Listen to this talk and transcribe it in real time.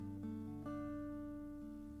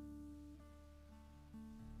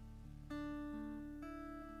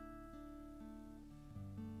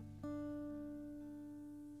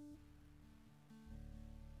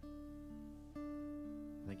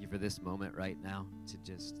for this moment right now to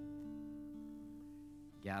just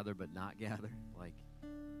gather but not gather. Like,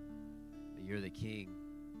 that you're the king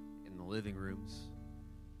in the living rooms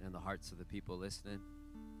and in the hearts of the people listening.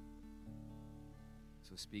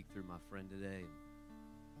 So speak through my friend today.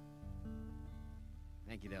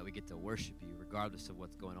 Thank you that we get to worship you regardless of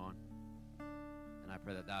what's going on. And I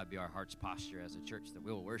pray that that would be our heart's posture as a church, that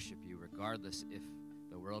we will worship you regardless if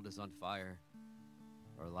the world is on fire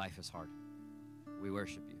or life is hard. We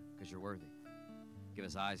worship you because you're worthy. Give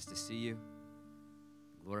us eyes to see you.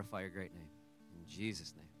 Glorify your great name. In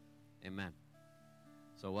Jesus' name, amen.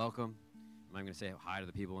 So welcome. I'm not going to say hi to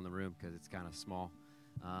the people in the room because it's kind of small.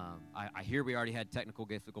 I hear we already had technical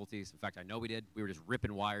difficulties. In fact, I know we did. We were just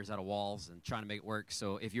ripping wires out of walls and trying to make it work.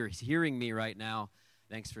 So if you're hearing me right now,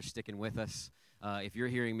 thanks for sticking with us. If you're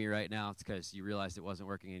hearing me right now, it's because you realized it wasn't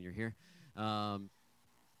working and you're here.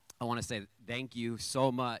 I want to say thank you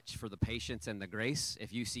so much for the patience and the grace.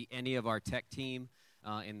 If you see any of our tech team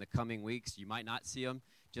in the coming weeks, you might not see them.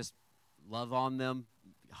 Just love on them.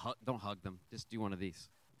 Don't hug them. Just do one of these.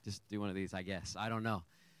 Just do one of these, I guess. I don't know.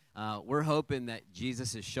 We're hoping that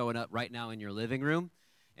Jesus is showing up right now in your living room.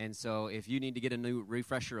 And so if you need to get a new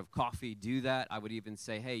refresher of coffee, do that. I would even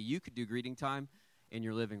say, hey, you could do greeting time in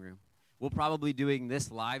your living room. We'll probably doing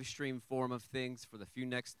this live stream form of things for the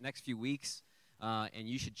next few weeks. And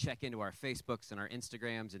you should check into our Facebooks and our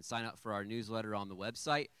Instagrams and sign up for our newsletter on the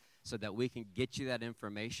website so that we can get you that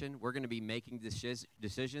information. We're going to be making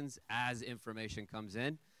decisions as information comes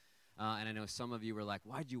in. And I know some of you were like,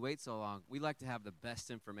 why'd you wait so long? We like to have the best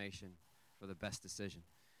information for the best decision.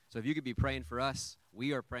 So if you could be praying for us,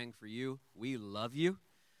 we are praying for you. We love you.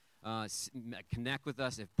 Connect with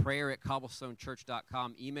us at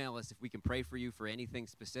prayer@cobblestonechurch.com. Email us if we can pray for you for anything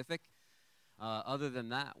specific. Other than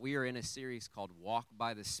that, we are in a series called Walk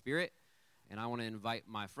by the Spirit, and I want to invite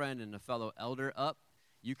my friend and a fellow elder up.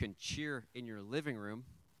 You can cheer in your living room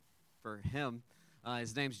for him.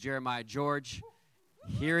 His name's Jeremiah George.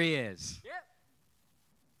 Here he is. Yep.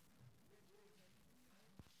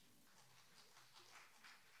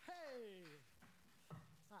 Hey,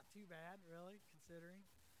 it's not too bad, really, considering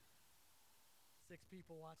 6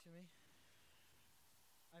 people watching me.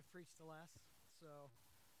 I've preached the less, so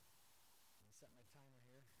I'm gonna set my timer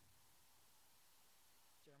here.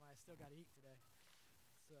 Jeremiah still got to eat today,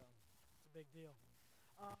 so it's a big deal.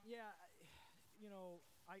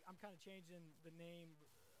 I'm kind of changing the name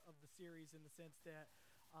of the series in the sense that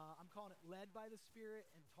I'm calling it Led by the Spirit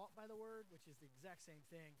and Taught by the Word, which is the exact same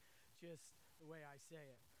thing, just the way I say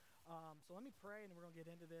it. So let me pray, and then we're going to get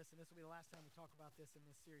into this, and this will be the last time we talk about this in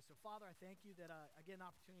this series. So, Father, I thank you that I get an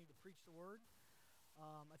opportunity to preach the Word.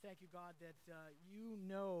 I thank you, God, that you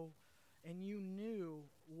know and you knew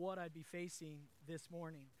what I'd be facing this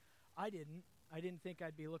morning. I didn't. I didn't think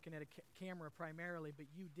I'd be looking at a camera primarily, but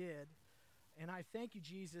you did. And I thank you,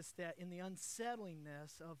 Jesus, that in the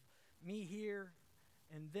unsettlingness of me here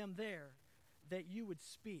and them there, that you would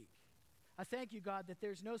speak. I thank you, God, that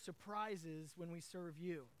there's no surprises when we serve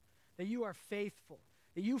you, that you are faithful,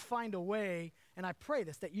 that you find a way, and I pray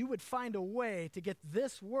this, that you would find a way to get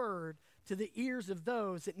this word to the ears of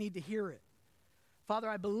those that need to hear it. Father,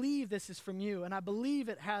 I believe this is from you, and I believe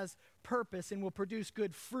it has purpose and will produce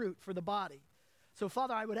good fruit for the body. So,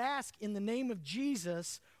 Father, I would ask in the name of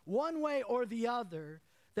Jesus, one way or the other,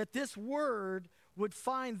 that this word would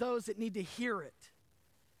find those that need to hear it.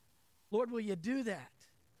 Lord, will you do that?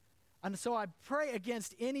 And so I pray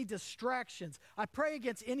against any distractions. I pray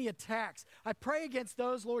against any attacks. I pray against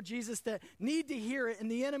those, Lord Jesus, that need to hear it,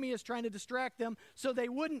 and the enemy is trying to distract them so they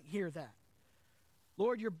wouldn't hear that.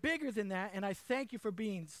 Lord, you're bigger than that, and I thank you for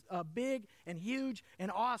being big and huge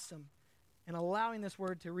and awesome and allowing this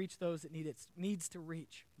word to reach those that needs to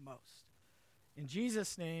reach most. In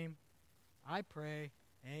Jesus' name, I pray,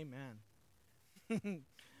 amen.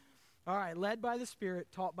 All right, led by the Spirit,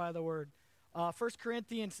 taught by the Word. 1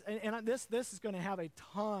 Corinthians, and this is going to have a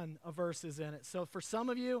ton of verses in it. So for some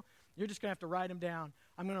of you, you're just going to have to write them down.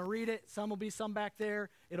 I'm going to read it. Some will be some back there.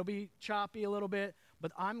 It'll be choppy a little bit.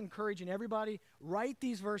 But I'm encouraging everybody, write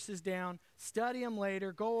these verses down, study them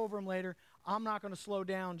later, go over them later. I'm not going to slow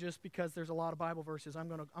down just because there's a lot of Bible verses. I'm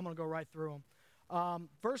going to go right through them.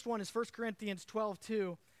 First one is 1 Corinthians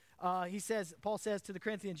 12:2. Paul says to the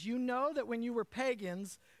Corinthians, you know that when you were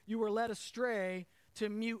pagans, you were led astray to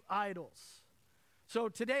mute idols. So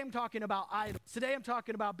today I'm talking about idols. Today I'm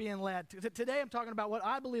talking about being led. Today I'm talking about what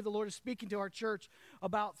I believe the Lord is speaking to our church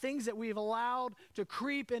about, things that we've allowed to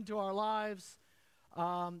creep into our lives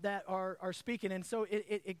that are speaking. And so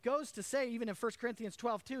it goes to say, even in 1 Corinthians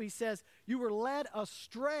 12:2, he says, you were led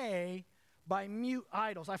astray by mute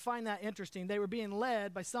idols. I find that interesting. They were being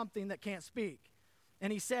led by something that can't speak.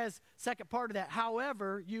 And he says, second part of that,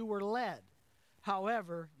 however you were led.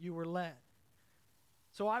 However you were led.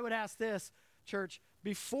 So I would ask this, church,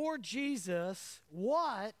 before Jesus,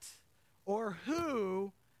 what or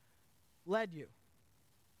who led you?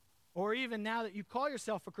 Or even now that you call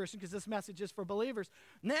yourself a Christian, because this message is for believers,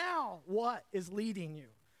 now what is leading you?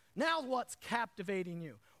 Now what's captivating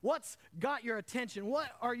you? What's got your attention? What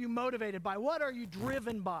are you motivated by? What are you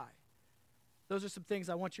driven by? Those are some things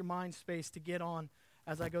I want your mind space to get on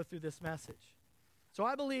as I go through this message. So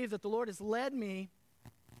I believe that the Lord has led me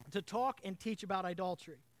to talk and teach about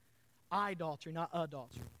idolatry. Idolatry, not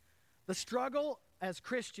adultery. The struggle as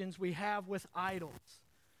Christians we have with idols.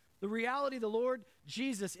 The reality, the Lord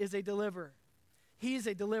Jesus is a deliverer. He is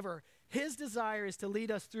a deliverer. His desire is to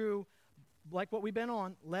lead us through, like what we've been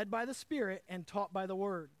on, led by the Spirit and taught by the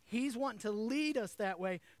Word. He's wanting to lead us that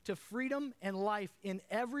way to freedom and life in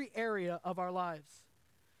every area of our lives.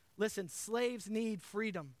 Listen, slaves need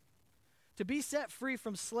freedom. To be set free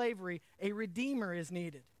from slavery, a redeemer is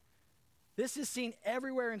needed. This is seen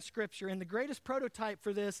everywhere in Scripture, and the greatest prototype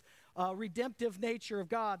for this redemptive nature of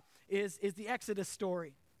God is the Exodus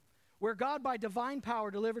story, where God by divine power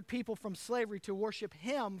delivered people from slavery to worship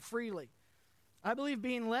Him freely. I believe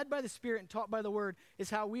being led by the Spirit and taught by the Word is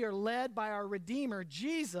how we are led by our Redeemer,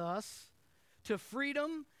 Jesus, to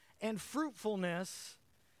freedom and fruitfulness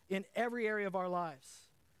in every area of our lives.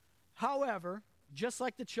 However, just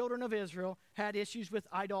like the children of Israel had issues with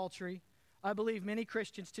idolatry, I believe many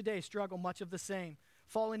Christians today struggle much of the same,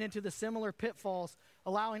 falling into the similar pitfalls,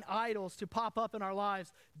 allowing idols to pop up in our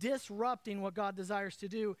lives, disrupting what God desires to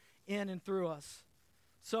do in and through us.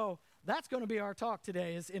 So that's going to be our talk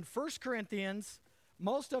today, is in 1 Corinthians.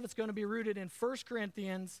 Most of it's going to be rooted in 1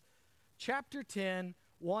 Corinthians chapter 10,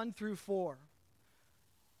 1 through 4.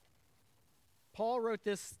 Paul wrote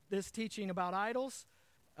this teaching about idols,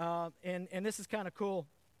 and this is kind of cool,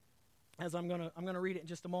 as I'm going to read it in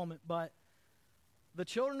just a moment. But the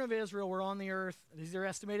children of Israel were on the earth. These are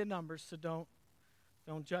estimated numbers, so don't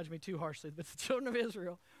judge me too harshly. But the children of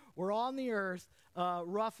Israel were on the earth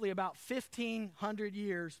roughly about 1,500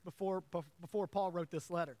 years before Paul wrote this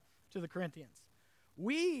letter to the Corinthians.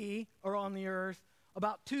 We are on the earth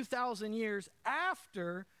about 2,000 years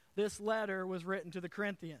after this letter was written to the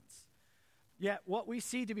Corinthians. Yet what we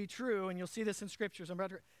see to be true, and you'll see this in Scriptures,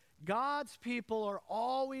 God's people are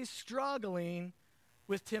always struggling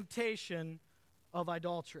with temptation of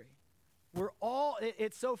idolatry.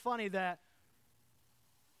 It's so funny that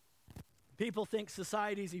people think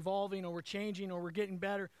society's evolving or we're changing or we're getting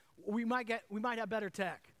better. We might have better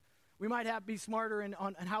tech. We might be smarter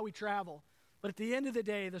on how we travel. But at the end of the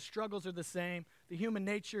day, the struggles are the same. The human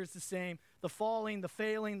nature is the same. The falling, the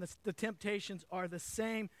failing, the temptations are the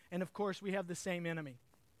same. And of course, we have the same enemy,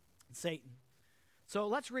 Satan. So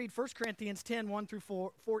let's read 1 Corinthians 10, 1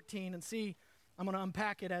 through 14 and see. I'm going to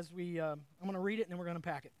unpack it as I'm going to read it and then we're going to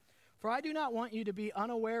unpack it. For I do not want you to be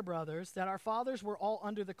unaware, brothers, that our fathers were all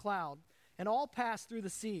under the cloud, and all passed through the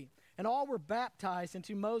sea, and all were baptized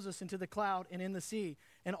into Moses into the cloud and in the sea,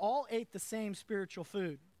 and all ate the same spiritual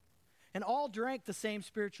food, and all drank the same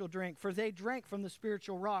spiritual drink, for they drank from the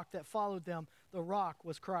spiritual rock that followed them. The rock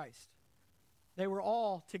was Christ. They were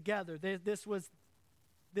all together. This was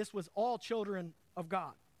all children of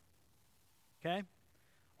God. Okay?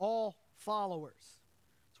 All followers.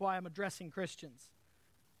 That's why I'm addressing Christians.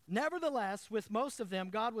 Nevertheless, with most of them,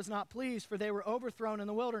 God was not pleased, for they were overthrown in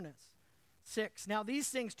the wilderness. 6. Now these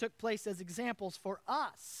things took place as examples for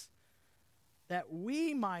us, that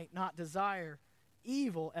we might not desire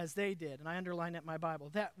evil as they did. And I underline that in my Bible.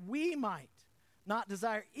 That we might not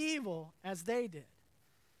desire evil as they did.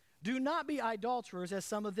 Do not be idolaters as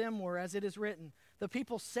some of them were, as it is written. The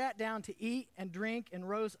people sat down to eat and drink and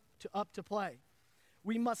rose up to play.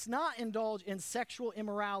 We must not indulge in sexual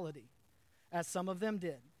immorality, as some of them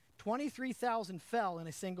did. 23,000 fell in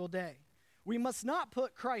a single day. We must not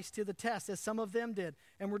put Christ to the test, as some of them did,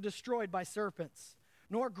 and were destroyed by serpents.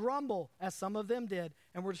 Nor grumble, as some of them did,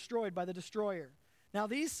 and were destroyed by the destroyer. Now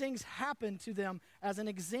these things happened to them as an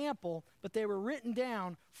example, but they were written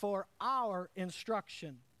down for our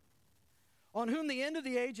instruction. On whom the end of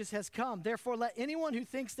the ages has come. Therefore let anyone who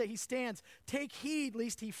thinks that he stands take heed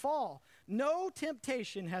lest he fall. No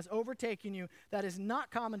temptation has overtaken you that is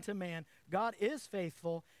not common to man. God is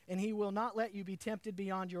faithful, and he will not let you be tempted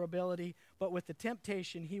beyond your ability, but with the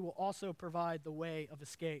temptation he will also provide the way of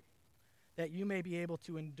escape, that you may be able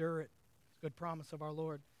to endure it. It's a good promise of our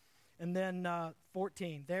Lord. And then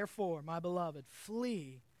 14, therefore, my beloved,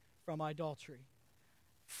 flee from idolatry.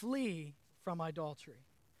 Flee from idolatry.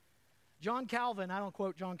 John Calvin, I don't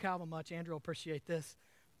quote John Calvin much. Andrew will appreciate this.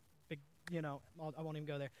 I won't even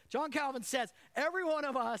go there. John Calvin says, every one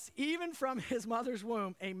of us, even from his mother's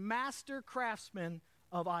womb, a master craftsman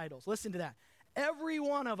of idols. Listen to that. Every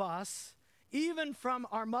one of us, even from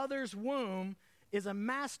our mother's womb, is a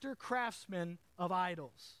master craftsman of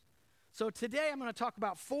idols. So today I'm going to talk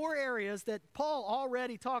about 4 areas that Paul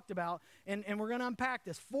already talked about, and we're going to unpack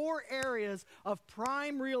this. 4 areas of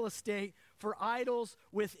prime real estate for idols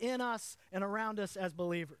within us and around us as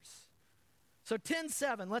believers. So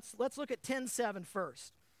 10:7, let's look at 10:7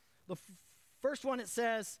 first. The first one, it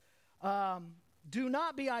says, do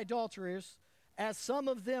not be idolaters, as some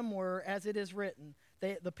of them were, as it is written.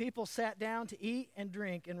 The people sat down to eat and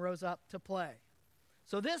drink and rose up to play.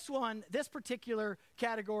 So this particular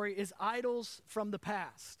category is idols from the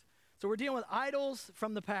past. So we're dealing with idols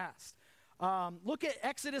from the past. Look at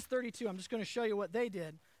Exodus 32. I'm just going to show you what they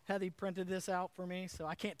did. Heathy printed this out for me, so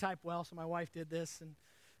I can't type well, so my wife did this, and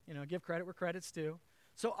give credit where credit's due.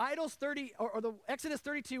 So Exodus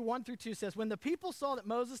 32, 1-2 says, when the people saw that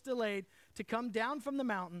Moses delayed to come down from the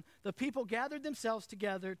mountain, the people gathered themselves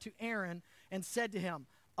together to Aaron and said to him,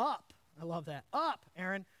 up, I love that, up,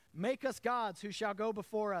 Aaron, make us gods who shall go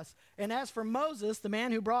before us. And as for Moses, the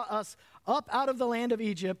man who brought us up out of the land of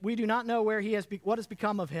Egypt, we do not know what has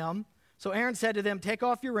become of him. So Aaron said to them, take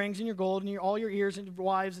off your rings and your gold and all your ears and your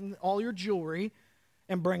wives and all your jewelry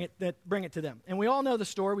and bring it to them. And we all know the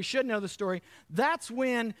story. We should know the story. That's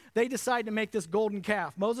when they decide to make this golden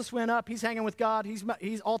calf. Moses went up. He's hanging with God.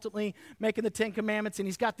 He's ultimately making the 10 Commandments, and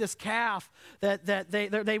he's got this calf that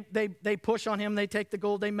they push on him. They take the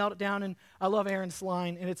gold, they melt it down, and I love Aaron's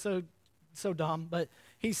line, and it's so dumb, but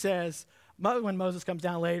he says, when Moses comes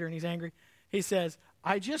down later and he's angry, he says,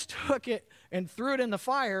 I just took it and threw it in the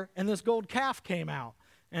fire, and this gold calf came out.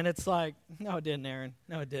 And it's like, no, it didn't, Aaron.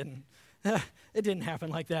 No, it didn't. It didn't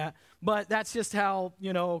happen like that. But that's just how,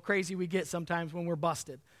 crazy we get sometimes when we're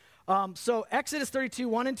busted. So Exodus 32,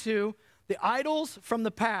 1-2, the idols from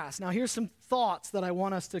the past. Now here's some thoughts that I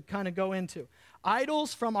want us to kind of go into.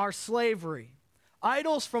 Idols from our slavery.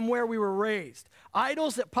 Idols from where we were raised.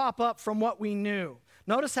 Idols that pop up from what we knew.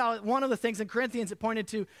 Notice how one of the things in Corinthians it pointed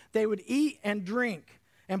to, they would eat and drink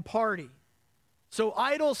and party. So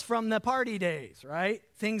idols from the party days, right?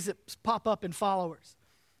 Things that pop up in followers.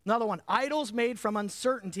 Another one, idols made from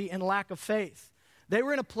uncertainty and lack of faith. They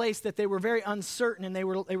were in a place that they were very uncertain and they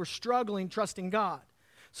were struggling trusting God.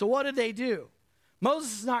 So what did they do?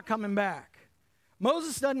 Moses is not coming back.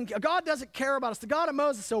 God doesn't care about us. The God of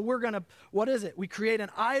Moses, so what is it? We create an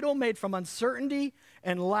idol made from uncertainty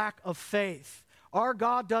and lack of faith. Our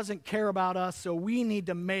God doesn't care about us, so we need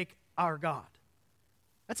to make our God.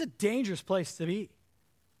 That's a dangerous place to be.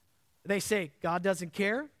 They say, God doesn't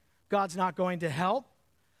care. God's not going to help.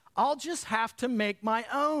 I'll just have to make my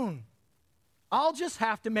own. I'll just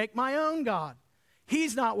have to make my own God.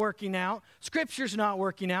 He's not working out. Scripture's not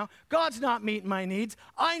working out. God's not meeting my needs.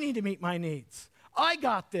 I need to meet my needs. I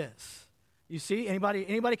got this. You see,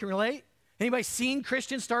 anybody can relate? Anybody seen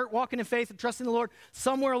Christians start walking in faith and trusting the Lord?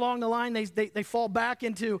 Somewhere along the line, they fall back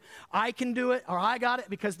into, I can do it, or I got it,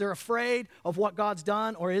 because they're afraid of what God's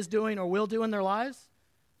done or is doing or will do in their lives.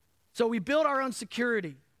 So we build our own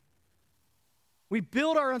security. We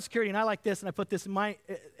build our own security, and I like this, and I put this and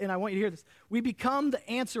I want you to hear this. We become the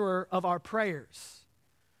answerer of our prayers.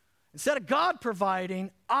 Instead of God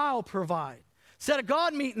providing, I'll provide. Instead of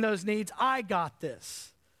God meeting those needs, I got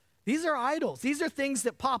this. These are idols. These are things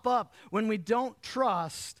that pop up when we don't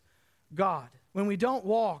trust God, when we don't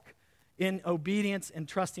walk in obedience and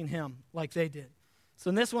trusting Him like they did. So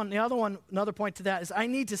in this one, another point to that is I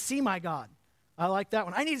need to see my God. I like that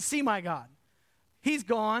one. I need to see my God. He's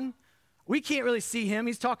gone. We can't really see him.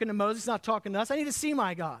 He's talking to Moses, not talking to us. I need to see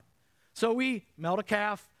my God. So we melt a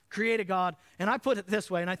calf, create a God, and I put it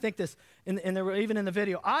this way, and I think this, even in the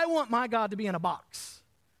video, I want my God to be in a box.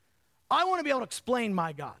 I want to be able to explain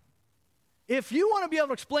my God. If you want to be able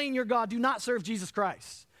to explain your God, do not serve Jesus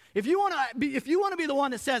Christ. If you want to be the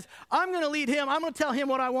one that says, I'm going to lead him, I'm going to tell him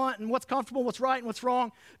what I want and what's comfortable, what's right and what's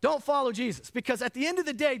wrong, don't follow Jesus. Because at the end of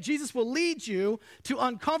the day, Jesus will lead you to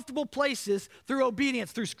uncomfortable places through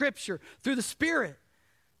obedience, through Scripture, through the Spirit.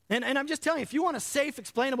 And I'm just telling you, if you want a safe,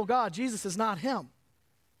 explainable God, Jesus is not him.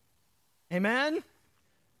 Amen?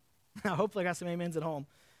 Hopefully I got some amens at home.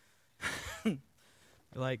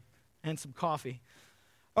 And some coffee.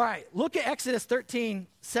 All right, look at Exodus 13,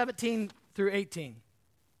 17 through 18.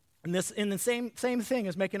 And this in the same thing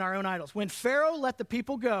as making our own idols. When Pharaoh let the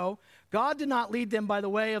people go, God did not lead them by the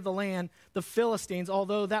way of the land, the Philistines,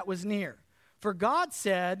 although that was near. For God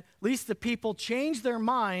said, lest the people change their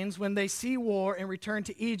minds when they see war and return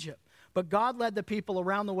to Egypt. But God led the people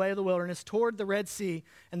around the way of the wilderness toward the Red Sea,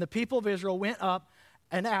 and the people of Israel went up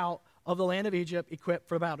and out of the land of Egypt equipped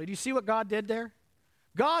for battle. Do you see what God did there?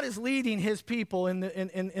 God is leading his people in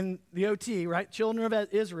the OT, right? Children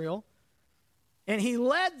of Israel. And he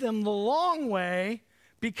led them the long way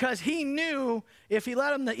because he knew if he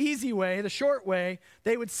led them the easy way, the short way,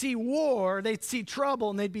 they would see war, they'd see trouble,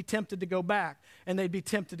 and they'd be tempted to go back. And they'd be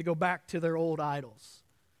tempted to go back to their old idols.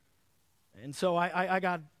 And so I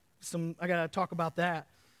got to talk about that.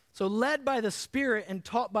 So led by the Spirit and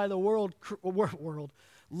taught by the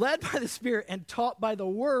led by the Spirit and taught by the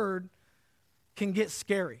Word can get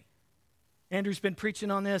scary. Andrew's been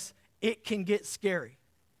preaching on this. It can get scary.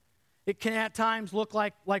 It can at times look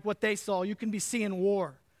like what they saw. You can be seeing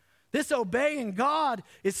war. This obeying God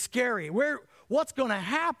is scary. What's going to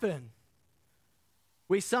happen?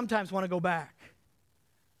 We sometimes want to go back.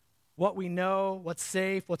 What we know, what's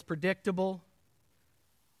safe, what's predictable.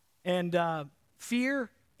 And fear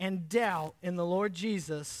and doubt in the Lord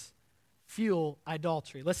Jesus fuel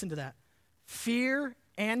idolatry. Listen to that. Fear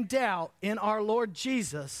and doubt in our Lord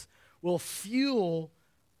Jesus will fuel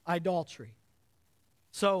idolatry.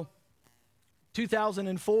 So,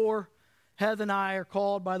 2004, Heather and I are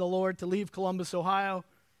called by the Lord to leave Columbus, Ohio.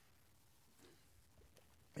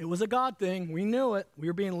 It was a God thing. We knew it. We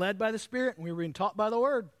were being led by the Spirit, and we were being taught by the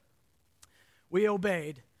Word. We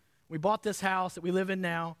obeyed. We bought this house that we live in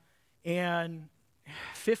now, and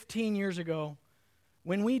 15 years ago,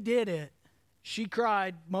 when we did it, she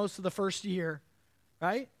cried most of the first year,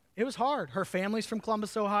 right? It was hard. Her family's from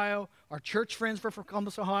Columbus, Ohio. Our church friends were from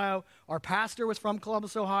Columbus, Ohio. Our pastor was from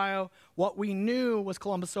Columbus, Ohio. What we knew was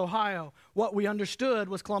Columbus, Ohio. What we understood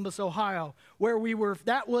was Columbus, Ohio. Where we were,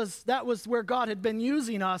 that was where God had been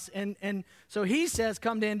using us. And so he says,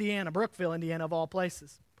 come to Indiana, Brookville, Indiana, of all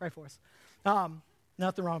places. Pray for us.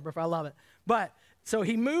 Nothing wrong with Brookville. I love it. But so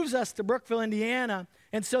he moves us to Brookville, Indiana.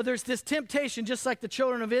 And so there's this temptation, just like the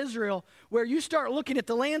children of Israel, where you start looking at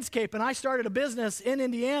the landscape. And I started a business in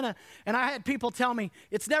Indiana, and I had people tell me,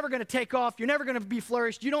 it's never going to take off. You're never going to be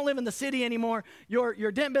flourished. You don't live in the city anymore.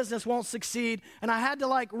 Your dent business won't succeed. And I had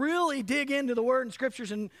to really dig into the word and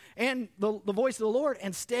scriptures and the voice of the Lord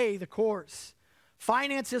and stay the course.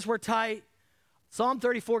 Finances were tight. Psalm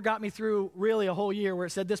 34 got me through really a whole year where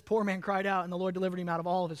it said, this poor man cried out, and the Lord delivered him out of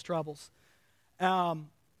all of his troubles.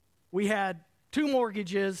 We had 2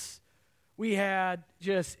 mortgages. We had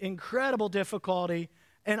just incredible difficulty.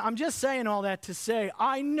 And I'm just saying all that to say,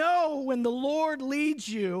 I know when the Lord leads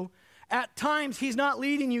you, at times he's not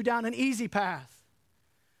leading you down an easy path.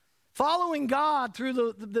 Following God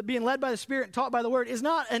through the being led by the Spirit and taught by the Word is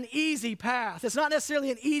not an easy path. It's not necessarily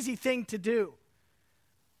an easy thing to do.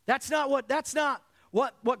 That's not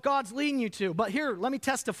what God's leading you to. But here, let me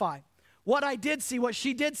testify. What I did see, what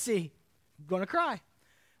she did see, I'm going to cry.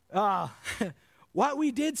 What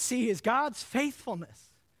we did see is God's faithfulness.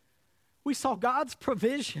 We saw God's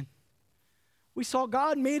provision. We saw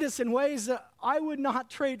God meet us in ways that I would not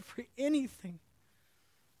trade for anything.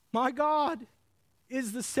 My God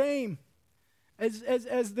is the same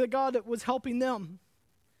as the God that was helping them.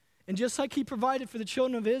 And just like he provided for the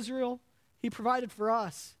children of Israel, he provided for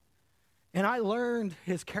us. And I learned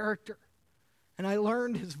his character. And I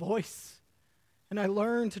learned his voice. And I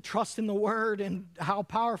learned to trust in the Word and how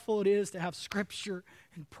powerful it is to have Scripture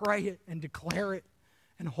and pray it and declare it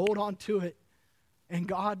and hold on to it. And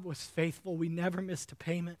God was faithful. We never missed a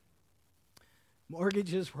payment.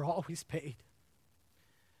 Mortgages were always paid.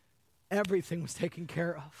 Everything was taken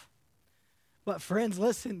care of. But friends,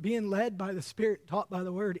 listen, being led by the Spirit, taught by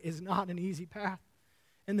the Word is not an easy path.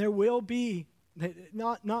 And there will be,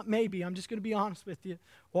 not maybe, I'm just going to be honest with you,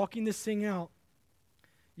 walking this thing out,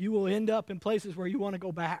 you will end up in places where you want to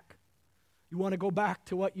go back. You want to go back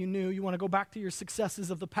to what you knew. You want to go back to your successes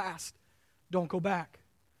of the past. Don't go back.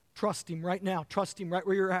 Trust him right now. Trust him right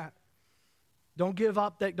where you're at. Don't give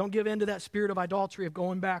up. Don't give in to that spirit of idolatry of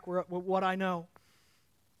going back with what I know.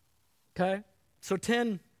 Okay? So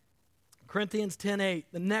 10 Corinthians 10:8,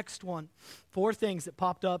 the next one. 4 things that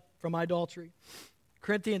popped up from idolatry.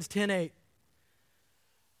 Corinthians 10:8.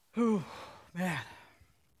 Whew, man.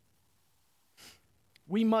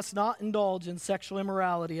 We must not indulge in sexual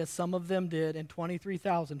immorality as some of them did, and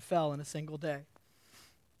 23,000 fell in a single day.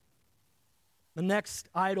 The next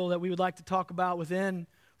idol that we would like to talk about within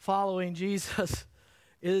following Jesus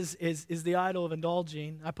is the idol of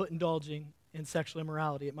indulging. I put indulging in sexual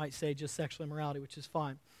immorality. It might say just sexual immorality, which is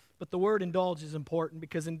fine. But the word indulge is important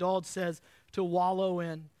because indulge says to wallow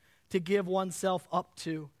in, to give oneself up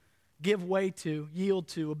to, give way to, yield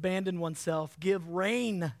to, abandon oneself, give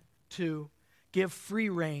rein to, give free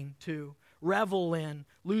rein to, revel in,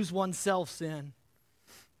 lose oneself in.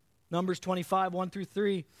 Numbers 25,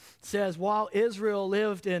 1-3 says, while Israel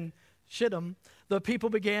lived in Shittim, the people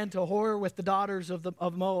began to whore with the daughters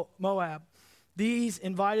of Moab. These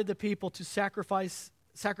invited the people to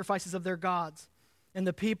sacrifices of their gods, and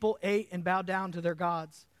the people ate and bowed down to their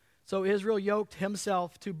gods. So Israel yoked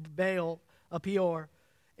himself to Baal of Peor,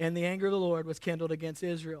 and the anger of the Lord was kindled against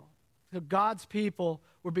Israel. So God's people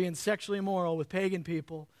were being sexually immoral with pagan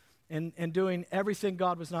people and doing everything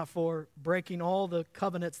God was not for, breaking all the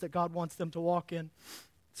covenants that God wants them to walk in.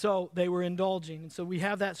 So they were indulging. And so we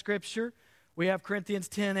have that scripture. We have Corinthians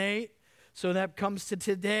 10:8. So that comes to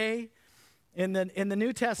today. In the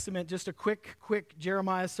New Testament, just a quick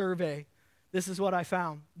Jeremiah survey. This is what I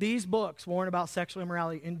found. These books warn about sexual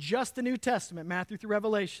immorality. In just the New Testament, Matthew through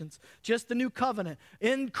Revelations, just the new covenant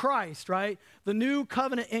in Christ, right? The new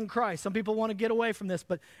covenant in Christ. Some people want to get away from this,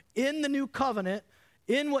 but in the new covenant,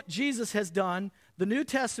 in what Jesus has done, the New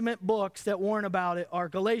Testament books that warn about it are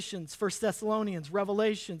Galatians, 1 Thessalonians,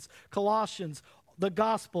 Revelations, Colossians, the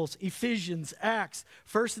Gospels, Ephesians, Acts,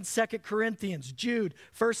 1st and 2nd Corinthians, Jude,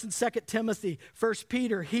 1st and 2nd Timothy, 1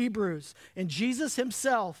 Peter, Hebrews. And Jesus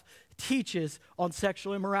himself teaches on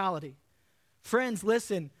sexual immorality. Friends,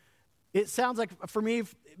 listen, it sounds like for me,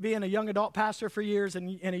 being a young adult pastor for years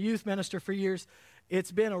and a youth minister for years,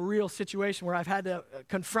 it's been a real situation where I've had to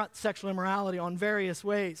confront sexual immorality on various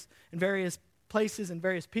ways, in various places and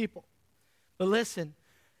various people. But listen,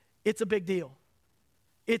 it's a big deal.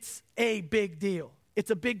 It's a big deal. It's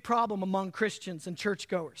a big problem among Christians and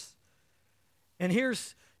churchgoers. And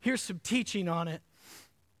here's some teaching on it.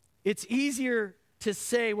 It's easier to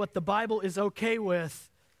say what the Bible is okay with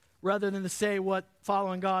rather than to say what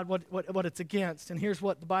following God, what it's against. And here's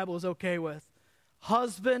what the Bible is okay with.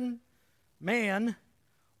 Husband, man,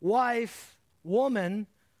 wife, woman,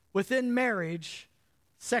 within marriage,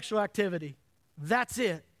 sexual activity. That's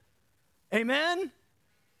it. Amen?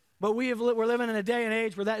 But we're living in a day and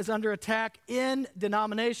age where that is under attack in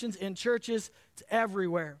denominations, in churches. It's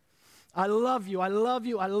everywhere. I love you, I love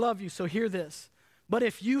you, I love you. So hear this. But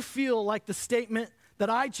if you feel like the statement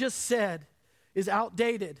that I just said is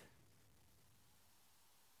outdated,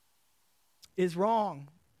 is wrong,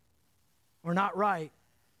 or not right,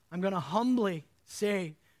 I'm going to humbly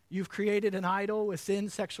say you've created an idol within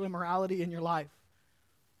sexual immorality in your life.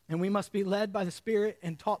 And we must be led by the Spirit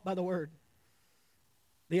and taught by the Word.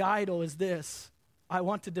 The idol is this: I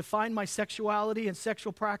want to define my sexuality and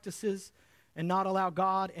sexual practices and not allow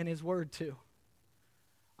God and His Word to.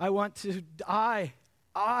 I want to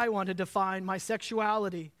define my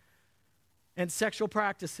sexuality and sexual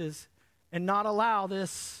practices and not allow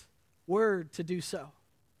this Word to do so.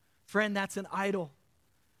 Friend, that's an idol,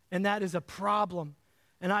 and that is a problem.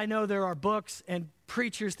 And I know there are books and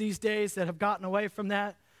preachers these days that have gotten away from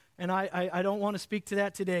that, and I don't want to speak to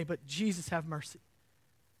that today, but Jesus have mercy.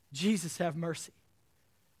 Jesus have mercy.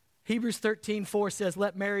 Hebrews 13:4 says,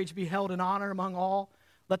 let marriage be held in honor among all.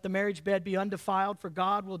 Let the marriage bed be undefiled, for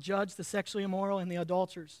God will judge the sexually immoral and the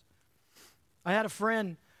adulterers. I had a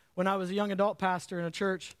friend when I was a young adult pastor in a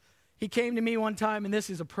church. He came to me one time, and this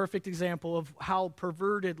is a perfect example of how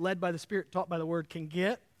perverted, led by the Spirit, taught by the Word can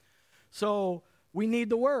get. So we need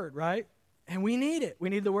the Word, right? And we need it. We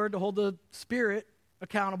need the Word to hold the Spirit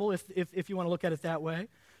accountable, if you want to look at it that way.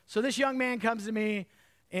 So this young man comes to me,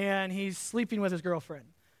 and he's sleeping with his girlfriend.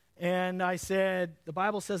 And I said, the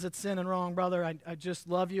Bible says it's sin and wrong, brother. I just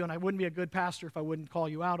love you, and I wouldn't be a good pastor if I wouldn't call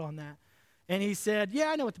you out on that. And he said, yeah,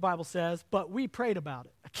 I know what the Bible says, but we prayed about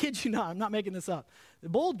it. I kid you not, I'm not making this up. The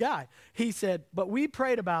bold guy, he said, but we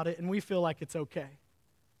prayed about it, and we feel like it's okay.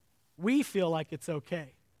 We feel like it's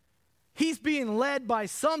okay. He's being led by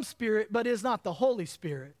some spirit, but is not the Holy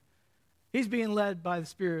Spirit. He's being led by the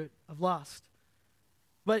spirit of lust.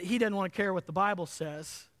 But he doesn't want to care what the Bible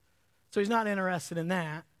says, so he's not interested in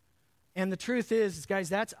that. And the truth is, guys,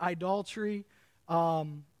 that's idolatry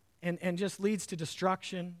and just leads to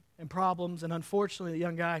destruction and problems. And unfortunately, the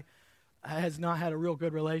young guy has not had a real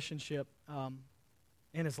good relationship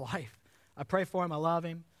in his life. I pray for him. I love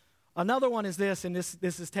him. Another one is this, and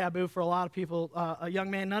this is taboo for a lot of people. A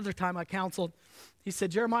young man, another time I counseled, he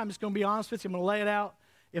said, Jeremiah, I'm just going to be honest with you. I'm going to lay it out.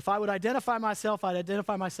 If I would identify myself, I'd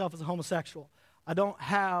identify myself as a homosexual. I don't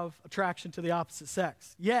have attraction to the opposite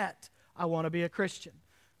sex. Yet, I want to be a Christian.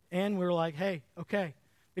 And we were like, hey, okay.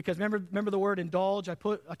 Because remember the word indulge? I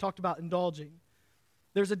talked about indulging.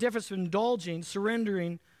 There's a difference between indulging,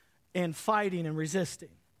 surrendering, and fighting and resisting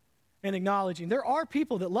and acknowledging. There are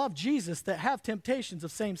people that love Jesus that have temptations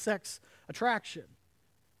of same-sex attraction.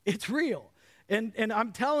 It's real. And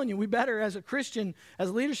I'm telling you, we better, as a Christian,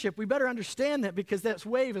 as leadership, we better understand that, because that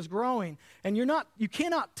wave is growing. And you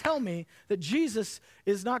cannot tell me that Jesus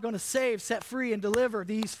is not going to save, set free, and deliver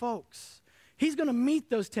these folks. He's going to meet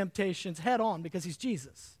those temptations head on because he's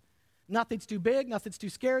Jesus. Nothing's too big, nothing's too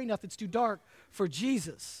scary, nothing's too dark for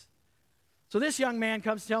Jesus. So this young man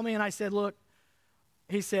comes to tell me, and I said, look,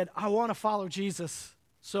 he said, I want to follow Jesus,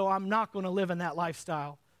 so I'm not going to live in that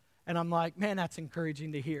lifestyle. And I'm like, man, that's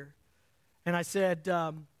encouraging to hear. And I said,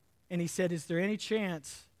 and he said, is there any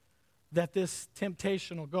chance that this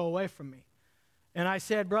temptation will go away from me? And I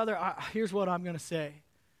said, brother, here's what I'm going to say.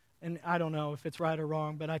 And I don't know if it's right or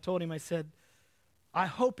wrong, but I told him, I said, I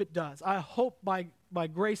hope it does. I hope by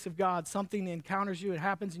grace of God, something encounters you, it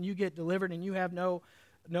happens, and you get delivered, and you have no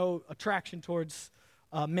attraction towards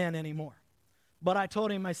men anymore. But I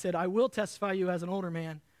told him, I said, I will testify you as an older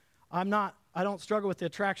man. I don't struggle with the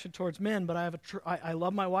attraction towards men, but I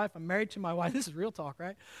love my wife. I'm married to my wife. This is real talk,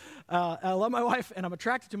 right? I love my wife, and I'm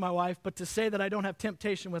attracted to my wife, but to say that I don't have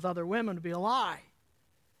temptation with other women would be a lie.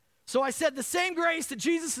 So I said, the same grace that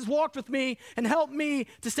Jesus has walked with me and helped me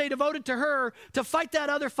to stay devoted to her, to fight that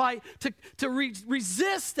other fight, to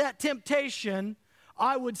resist that temptation,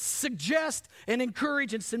 I would suggest and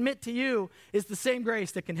encourage and submit to you is the same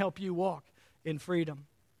grace that can help you walk in freedom.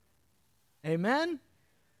 Amen?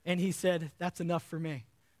 And he said, that's enough for me.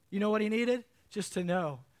 You know what he needed? Just to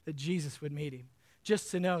know that Jesus would meet him.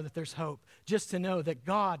 Just to know that there's hope. Just to know that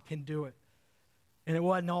God can do it. And it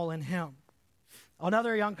wasn't all in him.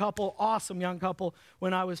 Another young couple, awesome young couple,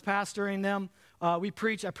 when I was pastoring them, I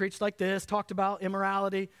preached like this, talked about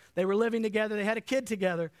immorality. They were living together. They had a kid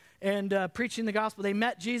together and preaching the gospel. They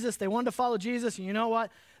met Jesus. They wanted to follow Jesus. And you know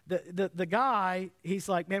what? The guy, he's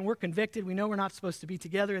like, man, we're convicted. We know we're not supposed to be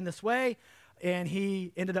together in this way. And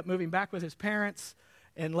he ended up moving back with his parents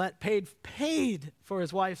and paid for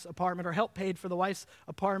his wife's apartment, or helped paid for the wife's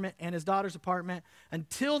apartment and his daughter's apartment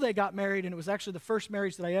until they got married. And it was actually the first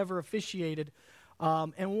marriage that I ever officiated.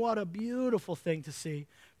 And what a beautiful thing to see.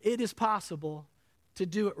 It is possible to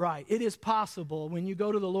do it right. It is possible when you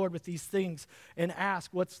go to the Lord with these things and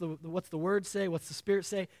ask, what's the word say? What's the Spirit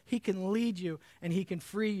say? He can lead you, and he can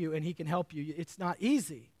free you, and he can help you. It's not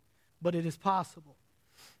easy, but it is possible.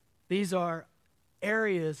 These are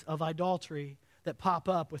areas of idolatry that pop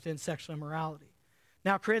up within sexual immorality.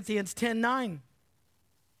 Now, Corinthians 10:9.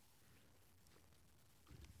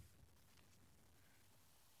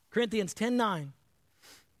 Corinthians 10:9.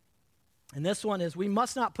 And this one is, we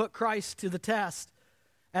must not put Christ to the test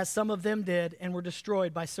as some of them did and were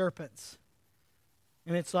destroyed by serpents.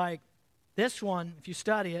 And it's like, this one, if you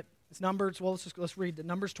study it, it's Numbers, well, let's read it.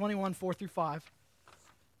 Numbers 21, 4 through 5.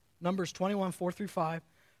 Numbers 21, 4 through 5.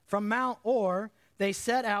 From Mount Or, they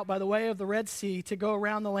set out by the way of the Red Sea to go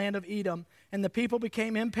around the land of Edom, and the people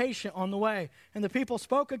became impatient on the way. And the people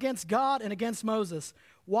spoke against God and against Moses.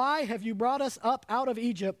 Why have you brought us up out of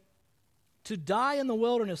Egypt to die in the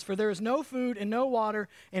wilderness? For there is no food and no water,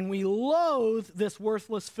 and we loathe this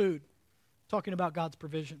worthless food. Talking about God's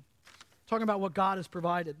provision. Talking about what God has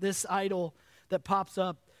provided. This idol that pops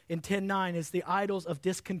up in 10:9 is the idols of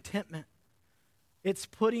discontentment. It's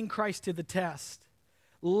putting Christ to the test.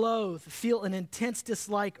 Loathe, feel an intense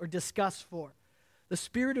dislike or disgust for. The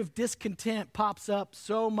spirit of discontent pops up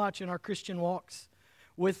so much in our Christian walks.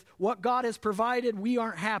 With what God has provided, we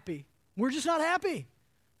aren't happy. We're just not happy.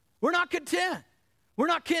 We're not content. We're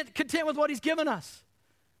not content with what he's given us.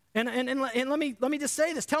 And let me just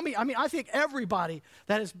say this. I think everybody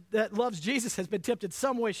that loves Jesus has been tempted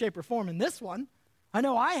some way, shape, or form in this one. I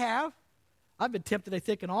know I have. I've been tempted, I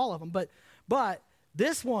think, in all of them. But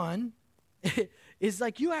this one is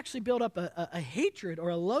like you actually build up a hatred or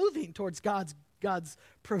a loathing towards God's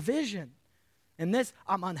provision. And this,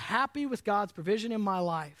 I'm unhappy with God's provision in my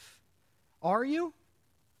life. Are you?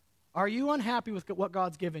 Are you unhappy with what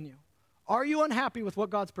God's given you? Are you unhappy with what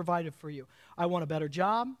God's provided for you? I want a better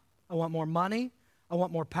job. I want more money. I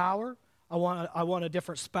want more power. I want a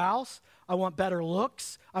different spouse. I want better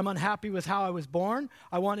looks. I'm unhappy with how I was born.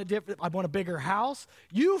 I want a bigger house.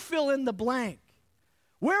 You fill in the blank.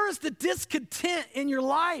 Where is the discontent in your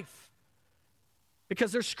life?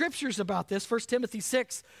 Because there's scriptures about this. 1 Timothy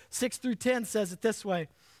 6 through 10 says it this way.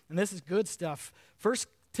 And this is good stuff. 1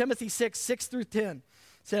 Timothy 6 through 10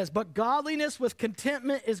 says, but godliness with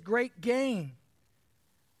contentment is great gain.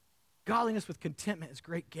 Godliness with contentment is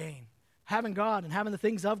great gain. Having God and having the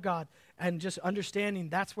things of God and just understanding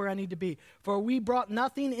that's where I need to be. For we brought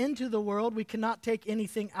nothing into the world, we cannot take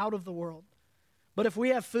anything out of the world. But if we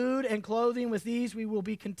have food and clothing, with these we will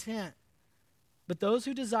be content. But those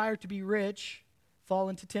who desire to be rich fall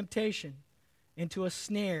into temptation, into a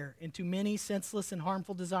snare, into many senseless and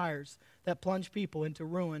harmful desires that plunge people into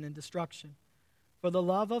ruin and destruction. For the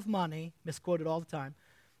love of money, misquoted all the time,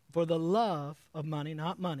 for the love of money,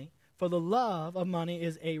 not money, for the love of money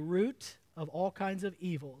is a root of all kinds of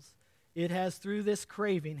evils. it has, through this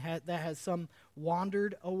craving, that has some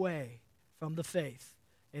wandered away from the faith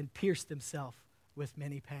and pierced himself with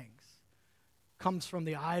many pangs. Comes from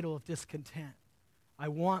the idol of discontent. I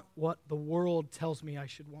want what the world tells me I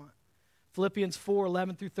should want. Philippians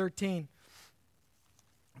 4:11 through 13.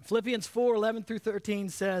 Philippians 4:11 through 13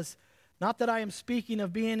 says, not that I am speaking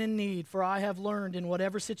of being in need, for I have learned in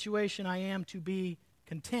whatever situation I am to be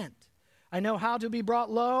content. I know how to be brought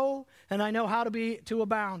low, and I know how to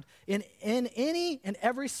abound. In any and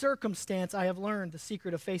every circumstance, I have learned the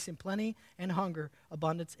secret of facing plenty and hunger,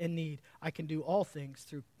 abundance and need. I can do all things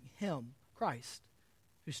through him, Christ,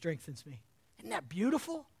 who strengthens me. Isn't that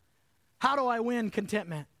beautiful? How do I win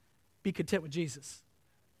contentment? Be content with Jesus.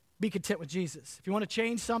 Be content with Jesus. If you want to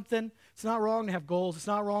change something, it's not wrong to have goals. It's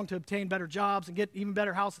not wrong to obtain better jobs and get even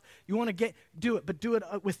better houses. You want to do it, but do it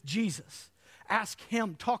with Jesus. Ask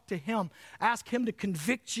him, talk to him. Ask him to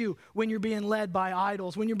convict you when you're being led by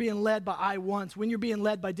idols, when you're being led by I wants, when you're being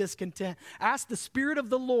led by discontent. Ask the Spirit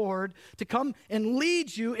of the Lord to come and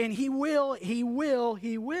lead you, and he will.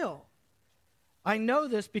 I know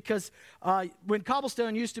this because when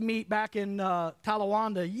Cobblestone used to meet back in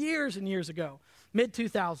Talawanda years and years ago,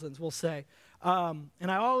 mid-2000s, we'll say, and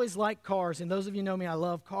I always liked cars, and those of you know me, I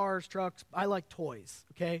love cars, trucks. I like toys,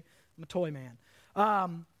 okay? I'm a toy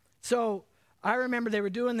man. So I remember they were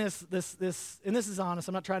doing this, and this is honest.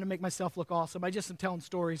 I'm not trying to make myself look awesome. I just am telling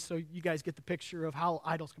stories so you guys get the picture of how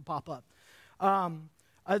idols can pop up.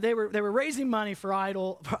 They were raising money for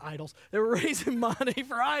idols. They were raising money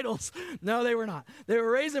for idols. No, they were not. They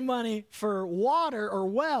were raising money for water or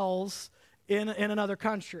wells in another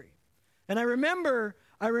country. And I remember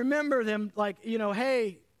them like,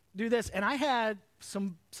 hey, do this. And I had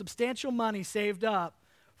some substantial money saved up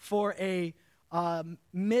for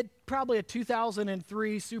probably a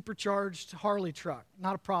 2003 supercharged Harley truck.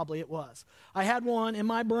 It was. I had one in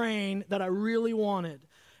my brain that I really wanted.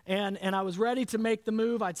 And I was ready to make the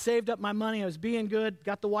move. I'd saved up my money. I was being good,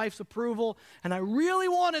 got the wife's approval, and I really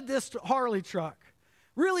wanted this Harley truck.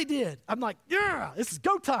 Really did. I'm like, yeah, this is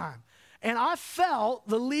go time. And I felt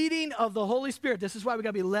the leading of the Holy Spirit. This is why we got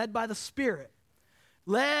to be led by the Spirit.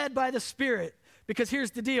 Led by the Spirit. Because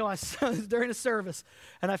here's the deal. I saw this during a service,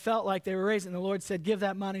 and I felt like they were raising. The Lord said, give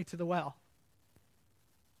that money to the well.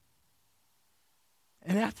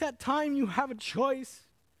 And at that time, you have a choice.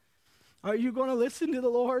 Are you going to listen to the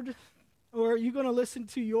Lord, or are you going to listen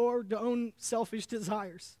to your own selfish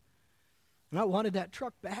desires? And I wanted that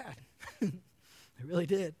truck bad. I really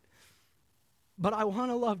did. But I want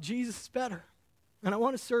to love Jesus better, and I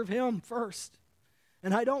want to serve him first.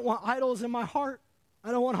 And I don't want idols in my heart. I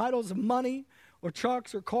don't want idols of money or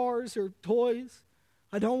trucks or cars or toys.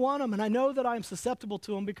 I don't want them, and I know that I am susceptible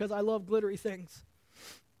to them because I love glittery things.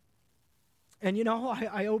 And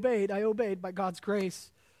I obeyed by God's grace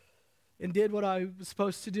and did what I was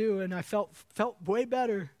supposed to do, and I felt way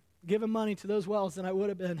better giving money to those wells than I would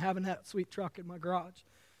have been having that sweet truck in my garage.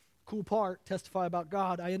 Cool part, testify about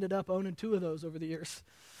God. I ended up owning 2 of those over the years.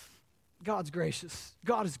 God's gracious.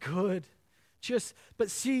 God is good.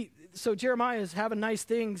 So Jeremiah is having nice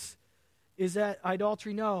things. Is that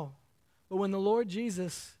idolatry? No. But when the Lord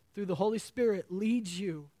Jesus, through the Holy Spirit, leads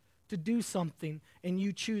you to do something and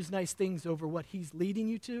you choose nice things over what he's leading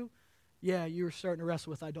you to, yeah, you're starting to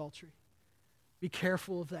wrestle with idolatry. Be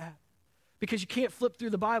careful of that. Because you can't flip through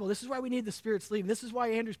the Bible. This is why we need the Spirit's leading. This is why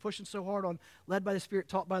Andrew's pushing so hard on led by the Spirit,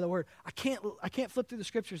 taught by the Word. I can't flip through the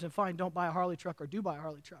Scriptures and find don't buy a Harley truck or do buy a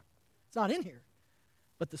Harley truck. It's not in here.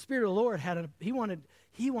 But the Spirit of the Lord he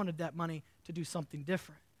wanted that money to do something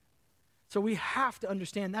different. So we have to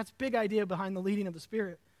understand that's big idea behind the leading of the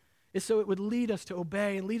Spirit, is so it would lead us to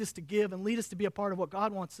obey and lead us to give and lead us to be a part of what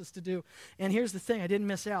God wants us to do. And here's the thing, I didn't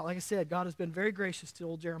miss out. Like I said, God has been very gracious to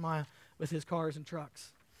old Jeremiah with his cars and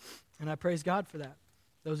trucks. And I praise God for that.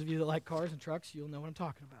 Those of you that like cars and trucks, you'll know what I'm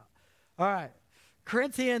talking about. All right,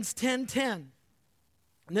 Corinthians 10:10.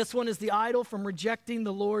 And this one is the idol from rejecting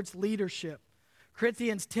the Lord's leadership.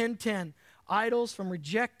 Corinthians 10:10, idols from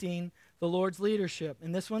rejecting the Lord's leadership.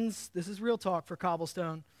 And this is real talk for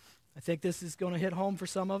Cobblestone. I think this is going to hit home for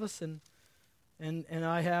some of us, and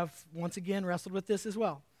I have once again wrestled with this as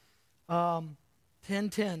well.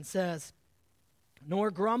 10:10 says,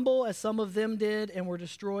 nor grumble as some of them did and were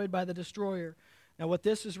destroyed by the destroyer. Now what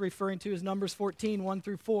this is referring to is Numbers 14, 1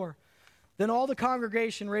 through 4. Then all the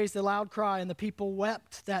congregation raised a loud cry, and the people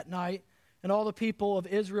wept that night, and all the people of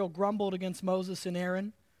Israel grumbled against Moses and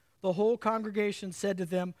Aaron. The whole congregation said to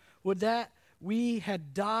them, would that we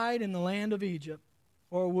had died in the land of Egypt,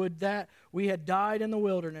 or would that we had died in the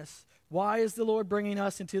wilderness. Why is the Lord bringing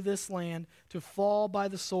us into this land to fall by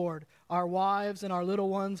the sword? Our wives and our little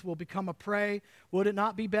ones will become a prey. Would it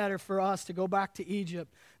not be better for us to go back to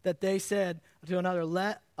Egypt? That they said to another,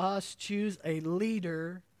 let us choose a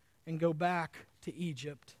leader and go back to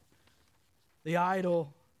Egypt. The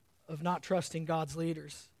idol of not trusting God's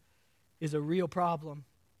leaders is a real problem.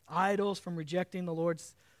 Idols from rejecting the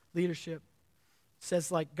Lord's leadership. It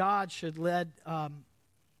says like God should lead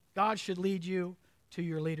you to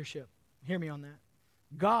your leadership. Hear me on that.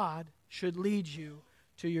 God should lead you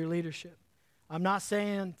to your leadership. I'm not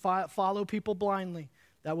saying follow people blindly.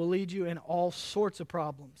 That will lead you in all sorts of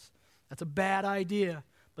problems. That's a bad idea.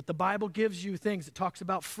 But the Bible gives you things. It talks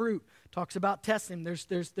about fruit, talks about testing.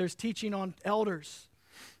 There's teaching on elders.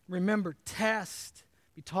 Remember, test.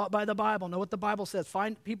 Be taught by the Bible. Know what the Bible says.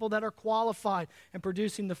 Find people that are qualified and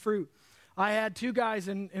producing the fruit. I had two guys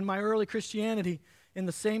in my early Christianity in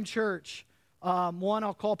the same church. One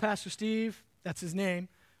I'll call Pastor Steve. That's his name.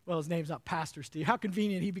 Well, his name's not Pastor Steve. How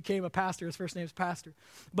convenient he became a pastor. His first name's Pastor.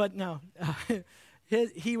 But no,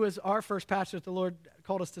 he was our first pastor that the Lord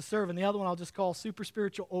called us to serve. And the other one I'll just call super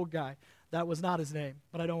spiritual old guy. That was not his name,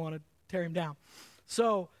 but I don't want to tear him down.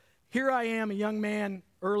 So here I am, a young man,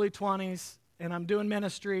 early 20s, and I'm doing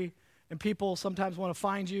ministry, and people sometimes want to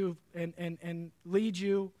find you and lead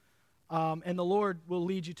you, and the Lord will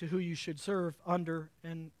lead you to who you should serve under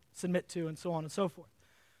and submit to, and so on and so forth.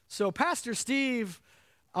 So Pastor Steve,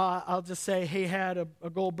 I'll just say he had a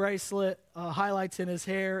gold bracelet, highlights in his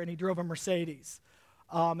hair, and he drove a Mercedes.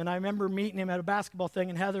 And I remember meeting him at a basketball thing,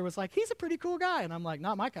 and Heather was like, he's a pretty cool guy. And I'm like,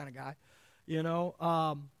 not my kind of guy. You know,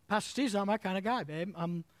 Pastor Steve's not my kind of guy, babe.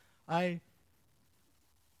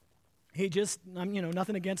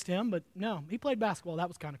 Nothing against him, but no, he played basketball. That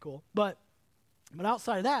was kind of cool. But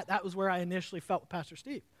outside of that, that was where I initially felt with Pastor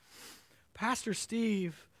Steve. Pastor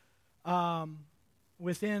Steve,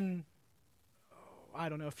 within,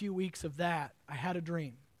 a few weeks of that, I had a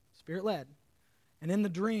dream, Spirit-led. And in the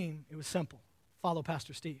dream, it was simple. Follow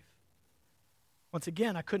Pastor Steve. Once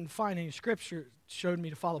again, I couldn't find any scripture that showed me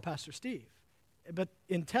to follow Pastor Steve. But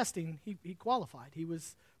in testing, he qualified. He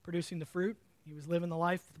was producing the fruit. He was living the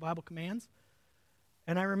life that the Bible commands.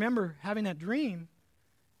 And I remember having that dream,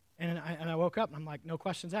 and I woke up, and I'm like, no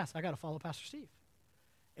questions asked. I got to follow Pastor Steve.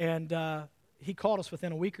 And he called us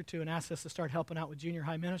within a week or two and asked us to start helping out with junior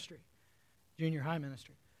high ministry.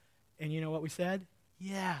 And you know what we said?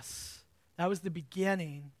 Yes. That was the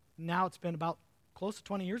beginning. Now it's been about close to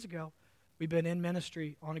 20 years ago. We've been in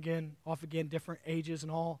ministry on again, off again, different ages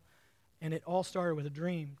and all. And it all started with a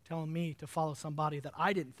dream telling me to follow somebody that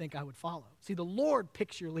I didn't think I would follow. See, the Lord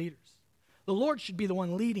picks your leaders. The Lord should be the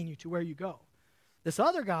one leading you to where you go. This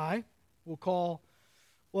other guy, we'll call,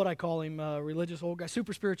 what I call him, religious old guy,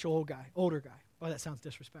 super spiritual old guy, older guy. Boy, that sounds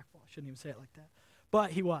disrespectful. I shouldn't even say it like that.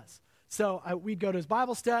 But he was. So we'd go to his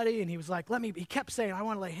Bible study, and he was like, he kept saying, I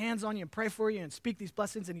want to lay hands on you and pray for you and speak these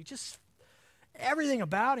blessings. And everything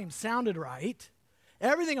about him sounded right.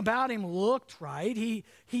 Everything about him looked right.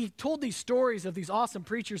 He told these stories of these awesome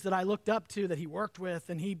preachers that I looked up to that he worked with,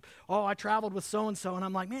 and I traveled with so-and-so, and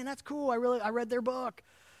I'm like, man, that's cool. I read their book.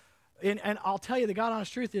 And I'll tell you, the God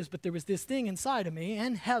honest truth is, but there was this thing inside of me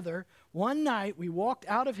and Heather. One night, we walked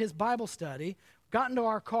out of his Bible study, got into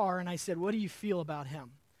our car, and I said, what do you feel about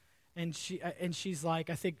him? And she's like,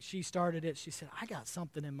 I think she started it. She said, I got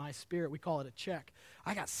something in my spirit. We call it a check.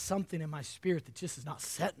 I got something in my spirit that just is not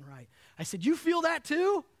setting right. I said, you feel that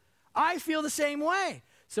too? I feel the same way.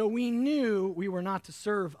 So we knew we were not to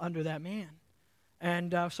serve under that man.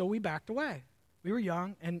 And so we backed away. We were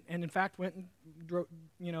young, and in fact went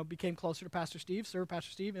and became closer to Pastor Steve, served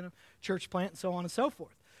Pastor Steve in a church plant, and so on and so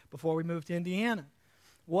forth, before we moved to Indiana.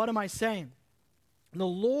 What am I saying? The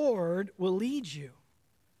Lord will lead you.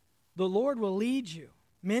 The Lord will lead you.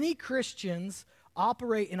 Many Christians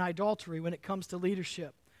operate in idolatry when it comes to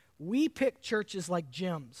leadership. We pick churches like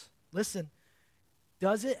gyms. Listen,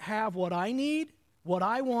 does it have what I need, what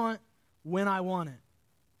I want, when I want it?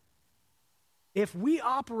 If we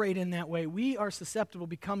operate in that way, we are susceptible to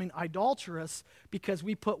becoming idolatrous because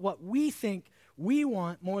we put what we think we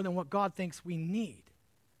want more than what God thinks we need.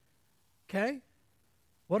 Okay?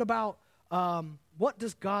 What about, what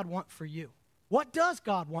does God want for you? What does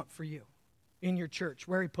God want for you in your church,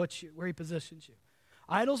 where he puts you, where he positions you?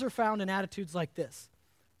 Idols are found in attitudes like this.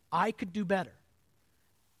 I could do better.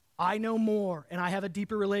 I know more, and I have a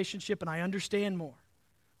deeper relationship, and I understand more.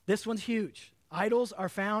 This one's huge. Idols are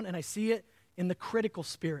found, and I see it in the critical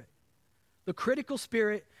spirit. The critical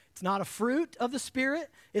spirit, it's not a fruit of the Spirit.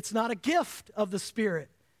 It's not a gift of the Spirit.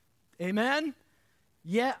 Amen?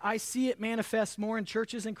 Yet I see it manifest more in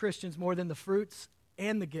churches and Christians more than the fruits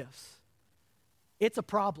and the gifts. It's a problem. It's a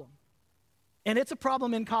problem. And it's a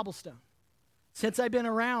problem in Cobblestone. Since I've been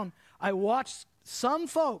around, I watched some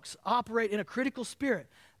folks operate in a critical spirit.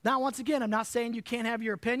 Now, once again, I'm not saying you can't have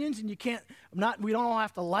your opinions and we don't all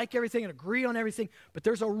have to like everything and agree on everything, but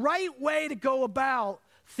there's a right way to go about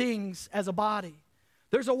things as a body.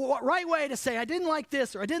 There's a right way to say, I didn't like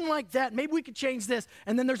this or I didn't like that. Maybe we could change this.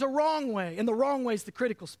 And then there's a wrong way, and the wrong way is the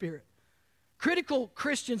critical spirit. Critical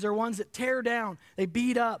Christians are ones that tear down, they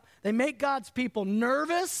beat up, they make God's people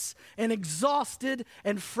nervous and exhausted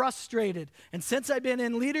and frustrated. And since I've been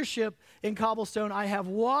in leadership in Cobblestone, I have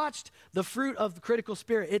watched the fruit of the critical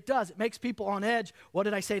spirit. It does. It makes people on edge. What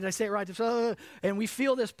did I say? Did I say it right? And we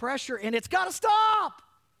feel this pressure, and it's got to stop.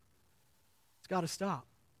 It's got to stop.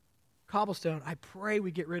 Cobblestone, I pray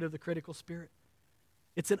we get rid of the critical spirit.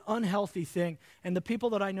 It's an unhealthy thing. And the people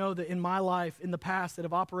that I know that in my life, in the past, that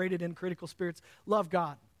have operated in critical spirits, love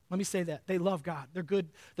God. Let me say that. They love God. They're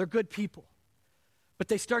good people. But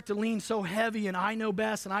they start to lean so heavy, and I know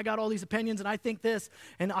best, and I got all these opinions, and I think this,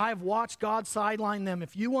 and I've watched God sideline them.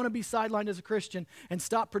 If you want to be sidelined as a Christian and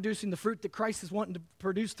stop producing the fruit that Christ is wanting to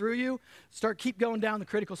produce through you, keep going down the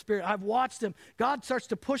critical spirit. I've watched them. God starts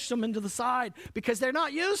to push them into the side because they're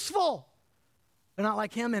not useful. They're not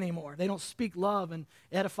like him anymore. They don't speak love and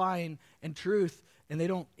edifying and truth,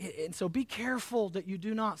 and so be careful that you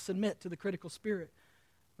do not submit to the critical spirit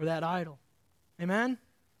or that idol. Amen?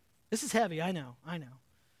 This is heavy, I know.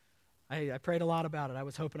 I prayed a lot about it. I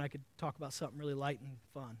was hoping I could talk about something really light and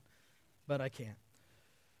fun, but I can't.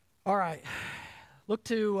 All right. Look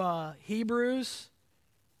to Hebrews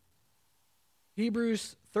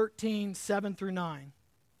 13, 7 through 9.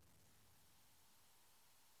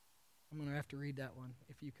 I'm going to have to read that one,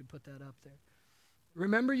 if you could put that up there.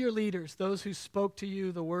 Remember your leaders, those who spoke to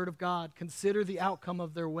you the word of God. Consider the outcome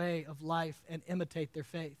of their way of life and imitate their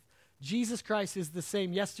faith. Jesus Christ is the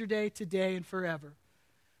same yesterday, today, and forever.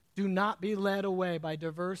 Do not be led away by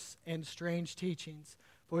diverse and strange teachings,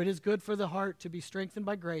 for it is good for the heart to be strengthened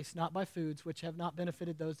by grace, not by foods which have not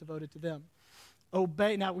benefited those devoted to them.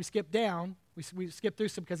 Obey. Now, we skip down. We skipped through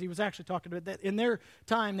some because he was actually talking about that. In their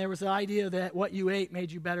time, there was the idea that what you ate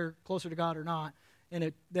made you better, closer to God or not.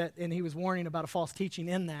 And he was warning about a false teaching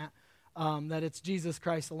in that it's Jesus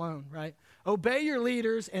Christ alone, right? Obey your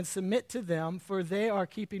leaders and submit to them, for they are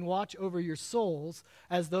keeping watch over your souls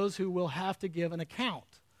as those who will have to give an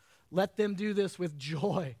account. Let them do this with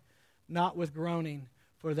joy, not with groaning,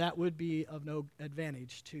 for that would be of no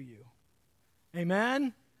advantage to you.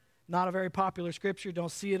 Amen? Not a very popular scripture,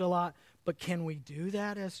 don't see it a lot, but can we do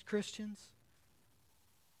that as Christians?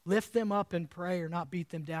 Lift them up in prayer, not beat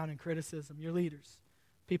them down in criticism. Your leaders,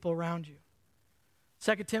 people around you.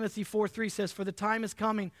 2 Timothy 4:3 says, for the time is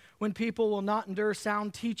coming when people will not endure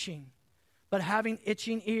sound teaching, but having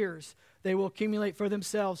itching ears, they will accumulate for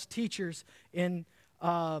themselves teachers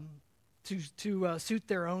to suit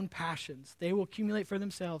their own passions. They will accumulate for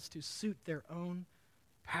themselves to suit their own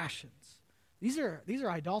passions. These are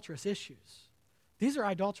idolatrous issues. These are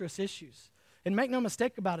idolatrous issues. And make no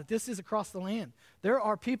mistake about it, this is across the land. There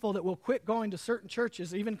are people that will quit going to certain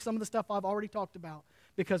churches, even some of the stuff I've already talked about,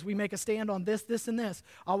 because we make a stand on this, this, and this.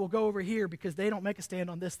 I will go over here because they don't make a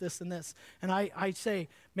stand on this, this, and this. And I say,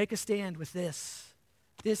 make a stand with this.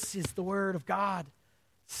 This is the Word of God.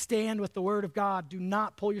 Stand with the Word of God. Do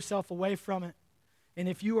not pull yourself away from it. And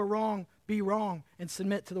if you are wrong, be wrong and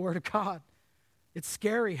submit to the Word of God. It's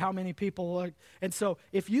scary how many people are. And so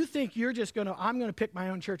if you think you're just I'm going to pick my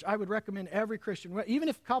own church, I would recommend every Christian, even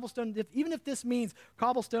if this means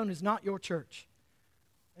Cobblestone is not your church,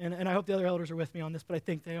 and I hope the other elders are with me on this, but I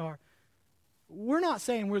think they are. We're not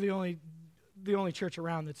saying we're the only church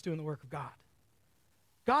around that's doing the work of God.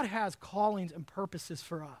 God has callings and purposes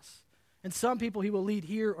for us. And some people he will lead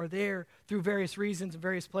here or there through various reasons and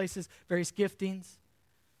various places, various giftings.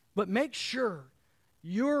 But make sure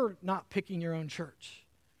you're not picking your own church.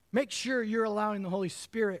 Make sure you're allowing the Holy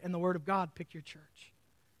Spirit and the Word of God pick your church.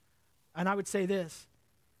 And I would say this,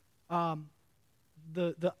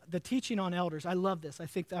 the teaching on elders, I love this.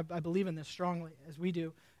 I believe in this strongly, as we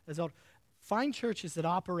do as elders. Find churches that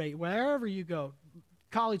operate wherever you go.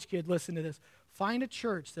 College kid, listen to this. Find a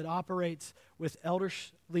church that operates with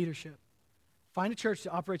elders leadership. Find a church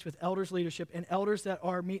that operates with elders leadership and elders that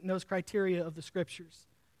are meeting those criteria of the Scriptures.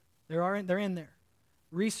 They're in there.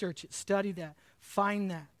 Research it, study that,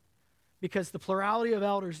 find that. Because the plurality of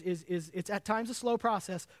elders it's at times a slow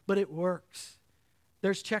process, but it works.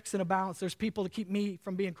 There's checks and a balance. There's people to keep me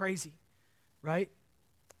from being crazy, right?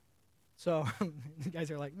 So you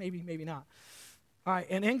guys are like, maybe, maybe not. All right,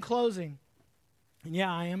 and in closing, and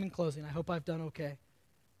yeah, I am in closing. I hope I've done okay.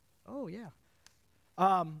 Oh,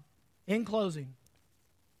 yeah. In closing,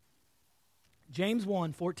 James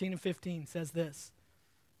 1, 14 and 15 says this,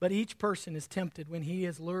 "But each person is tempted when he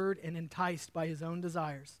is lured and enticed by his own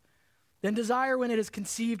desires. Then desire, when it is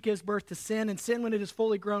conceived, gives birth to sin, and sin, when it is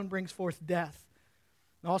fully grown, brings forth death."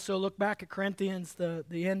 And also look back at Corinthians, the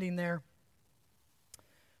ending there,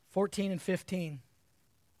 14 and 15.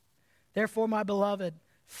 "Therefore, my beloved,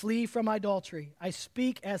 flee from idolatry. I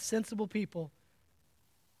speak as sensible people."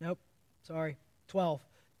 12.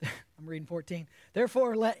 I'm reading 14.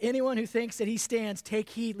 "Therefore, let anyone who thinks that he stands take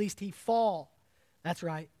heed lest he fall." That's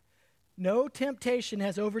right. "No temptation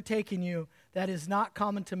has overtaken you that is not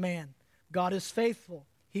common to man. God is faithful.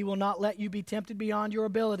 He will not let you be tempted beyond your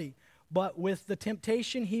ability. But with the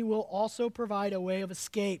temptation, he will also provide a way of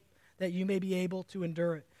escape that you may be able to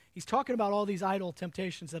endure it." He's talking about all these idol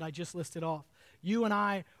temptations that I just listed off. You and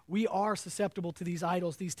I, we are susceptible to these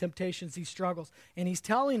idols, these temptations, these struggles. And he's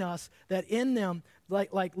telling us that in them,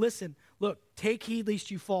 listen, look, take heed lest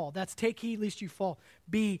you fall. That's take heed lest you fall.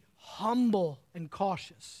 Be humble and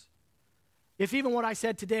cautious. If even what I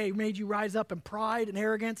said today made you rise up in pride and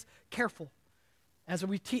arrogance, careful. As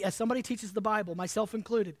somebody teaches the Bible, myself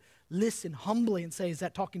included, listen humbly and say, is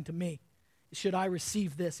that talking to me? Should I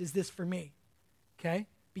receive this? Is this for me? Okay?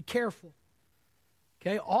 Be careful.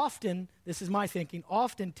 Okay? Often, this is my thinking,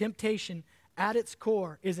 often temptation at its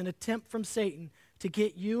core is an attempt from Satan to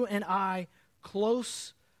get you and I to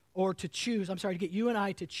get you and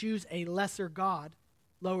I to choose a lesser God,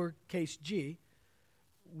 lowercase g.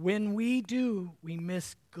 When we do, we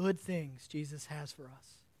miss good things Jesus has for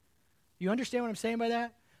us. You understand what I'm saying by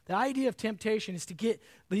that? The idea of temptation is to get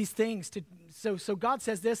these things so God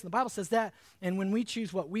says this and the Bible says that, and when we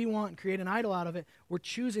choose what we want and create an idol out of it, we're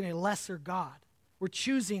choosing a lesser God. We're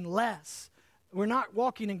choosing less. We're not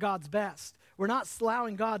walking in God's best. We're not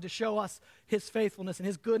allowing God to show us his faithfulness and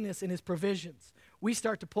his goodness and his provisions. We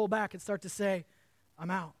start to pull back and start to say,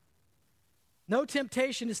 I'm out. No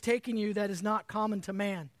temptation is taking you that is not common to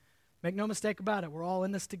man. Make no mistake about it. We're all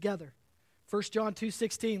in this together. 1 John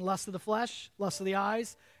 2:16, lust of the flesh, lust of the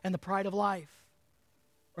eyes, and the pride of life.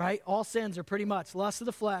 Right? All sins are pretty much lust of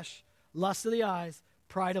the flesh, lust of the eyes,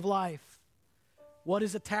 pride of life. What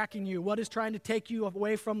is attacking you? What is trying to take you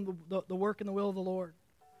away from the work and the will of the Lord?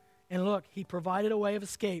 And look, he provided a way of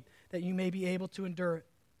escape that you may be able to endure it.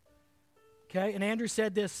 Okay? And Andrew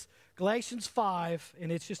said this, Galatians 5,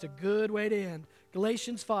 and it's just a good way to end.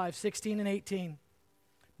 Galatians 5, 16 and 18.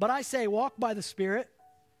 "But I say, walk by the Spirit."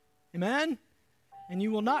 Amen? "And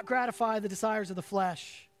you will not gratify the desires of the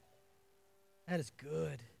flesh." That is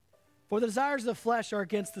good. "For the desires of the flesh are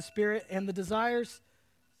against the Spirit, and the desires..."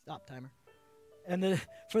 Stop, timer.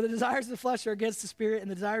 "For the desires of the flesh are against the Spirit, and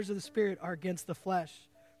the desires of the Spirit are against the flesh.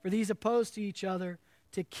 For these oppose to each other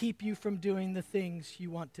to keep you from doing the things you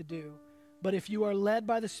want to do. But if you are led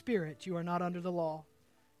by the Spirit, you are not under the law."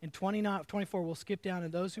 In 24, we'll skip down.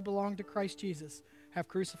 "And those who belong to Christ Jesus have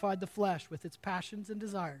crucified the flesh with its passions and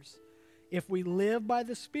desires. If we live by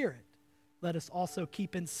the Spirit, let us also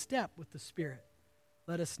keep in step with the Spirit.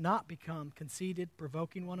 Let us not become conceited,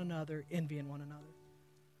 provoking one another, envying one another."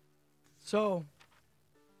 So,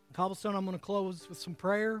 Cobblestone, I'm going to close with some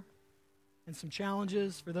prayer and some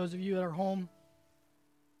challenges for those of you that are home.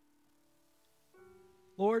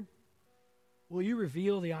 Lord, will you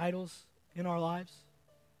reveal the idols in our lives?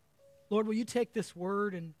 Lord, will you take this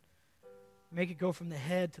word and make it go from the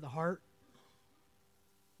head to the heart?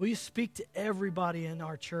 Will you speak to everybody in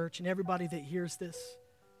our church and everybody that hears this?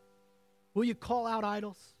 Will you call out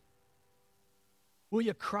idols? Will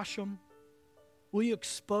you crush them? Will you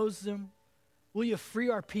expose them? Will you free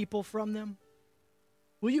our people from them?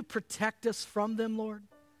 Will you protect us from them, Lord?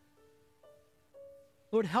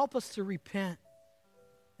 Lord, help us to repent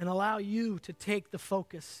and allow you to take the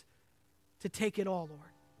focus, to take it all,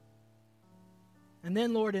 Lord. And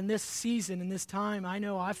then, Lord, in this season, in this time, I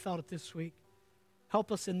know I felt it this week.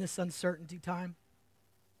 Help us in this uncertainty time.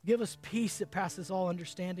 Give us peace that passes all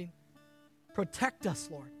understanding. Protect us,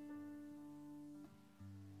 Lord.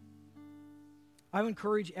 I would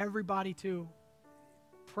encourage everybody to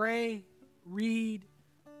pray, read,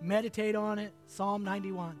 meditate on it. Psalm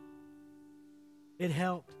 91. It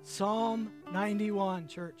helped. Psalm 91,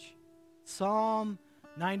 church. Psalm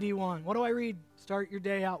 91. What do I read? Start your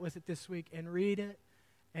day out with it this week and read it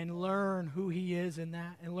and learn who he is in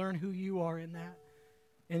that and learn who you are in that.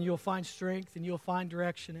 And you'll find strength and you'll find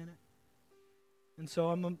direction in it. And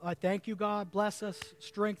so I thank you, God. Bless us,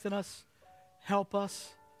 strengthen us, help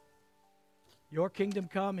us. Your kingdom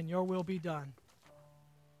come and your will be done.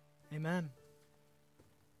 Amen.